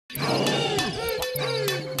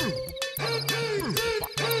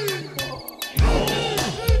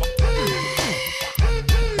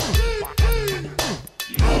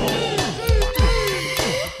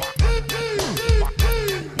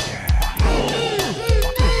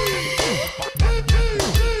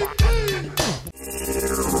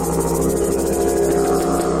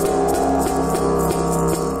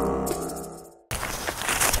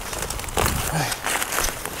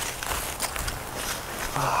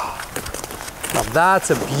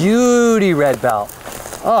That's a beauty red belt.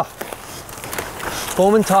 Oh,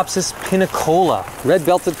 Fomentopsis pinicola, red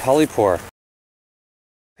belted polypore.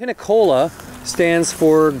 Pinicola stands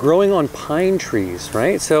for growing on pine trees,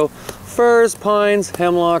 right? So firs, pines,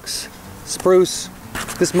 hemlocks, spruce.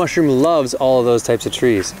 This mushroom loves all of those types of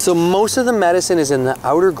trees. So most of the medicine is in the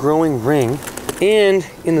outer growing ring and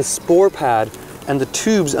in the spore pad and the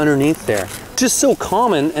tubes underneath there. Just so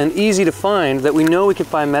common and easy to find that we know we can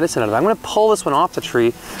find medicine out of it. I'm gonna pull this one off the tree.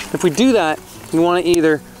 If we do that, we wanna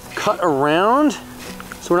either cut around,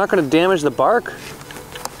 so we're not gonna damage the bark,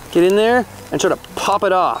 get in there and sort of pop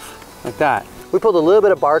it off, like that. We pulled a little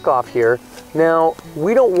bit of bark off here. Now,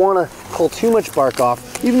 we don't wanna pull too much bark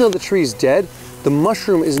off. Even though the tree's dead, the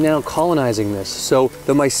mushroom is now colonizing this. So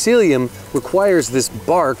the mycelium requires this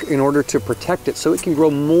bark in order to protect it so it can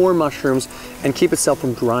grow more mushrooms and keep itself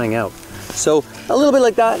from drying out. So a little bit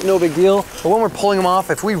like that, no big deal. But when we're pulling them off,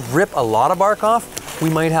 if we rip a lot of bark off, we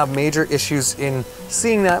might have major issues in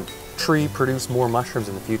seeing that tree produce more mushrooms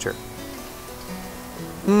in the future.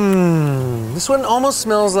 This one almost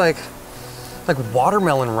smells like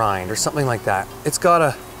watermelon rind or something like that. It's got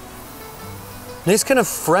a nice kind of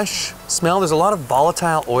fresh smell. There's a lot of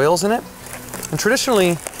volatile oils in it. And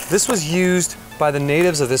traditionally, this was used by the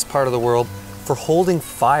natives of this part of the world for holding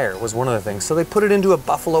fire, was one of the things. So they put it into a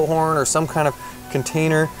buffalo horn or some kind of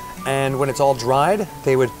container, and when it's all dried,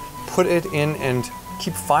 they would put it in and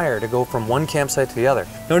keep fire to go from one campsite to the other.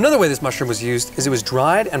 Now, another way this mushroom was used is it was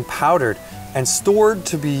dried and powdered and stored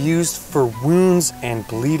to be used for wounds and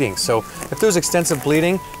bleeding. So if there's extensive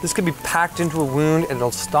bleeding, this could be packed into a wound and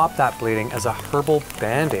it'll stop that bleeding as a herbal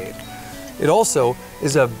band-aid. It also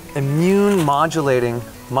is an immune modulating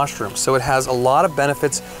mushroom, so it has a lot of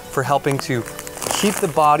benefits for helping to keep the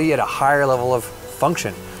body at a higher level of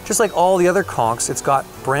function. Just like all the other conchs, it's got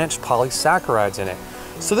branched polysaccharides in it.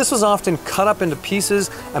 So this was often cut up into pieces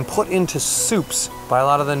and put into soups by a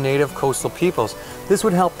lot of the native coastal peoples. This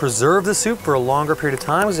would help preserve the soup for a longer period of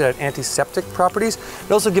time because it had antiseptic properties.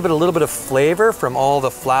 It also give it a little bit of flavor from all the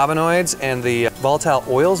flavonoids and the volatile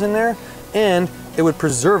oils in there, and it would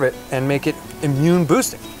preserve it and make it immune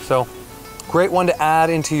boosting. So great one to add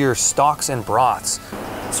into your stocks and broths.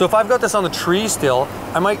 So if I've got this on the tree still,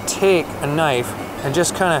 I might take a knife and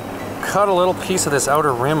just kind of cut a little piece of this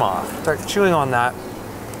outer rim off. Start chewing on that.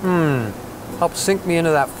 Help sink me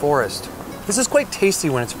into that forest. This is quite tasty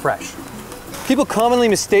when it's fresh. People commonly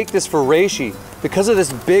mistake this for reishi because of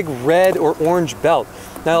this big red or orange belt.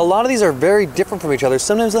 Now, a lot of these are very different from each other.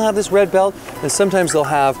 Sometimes they'll have this red belt and sometimes they'll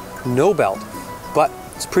have no belt. But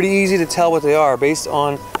it's pretty easy to tell what they are based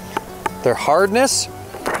on their hardness,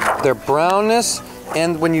 their brownness,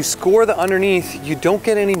 and when you score the underneath, you don't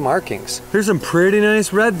get any markings. Here's some pretty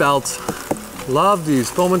nice red belts. Love these,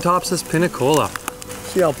 Fomentopsis pinicola.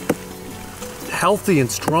 See how healthy and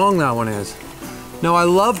strong that one is. Now, I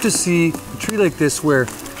love to see a tree like this where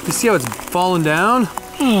you see how it's fallen down?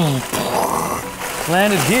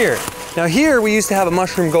 Landed here. Now here, we used to have a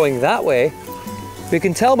mushroom going that way. We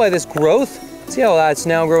can tell by this growth, see how that's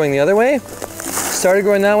now growing the other way? Started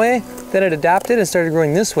growing that way, then it adapted and started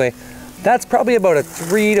growing this way. That's probably about a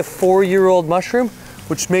 3 to 4 year old mushroom,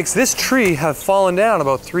 which makes this tree have fallen down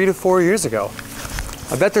about 3 to 4 years ago.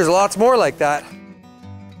 I bet there's lots more like that.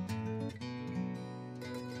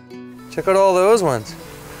 Check out all those ones.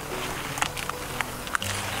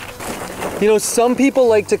 You know, some people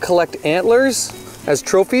like to collect antlers as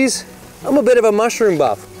trophies. I'm a bit of a mushroom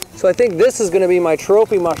buff, so I think this is gonna be my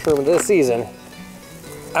trophy mushroom this season.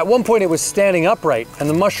 At one point it was standing upright and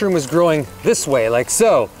the mushroom was growing this way, like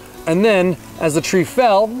so. And then, as the tree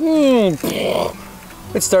fell,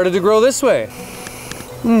 it started to grow this way.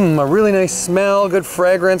 A really nice smell, good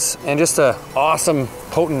fragrance, and just an awesome,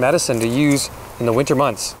 potent medicine to use in the winter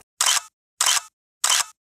months.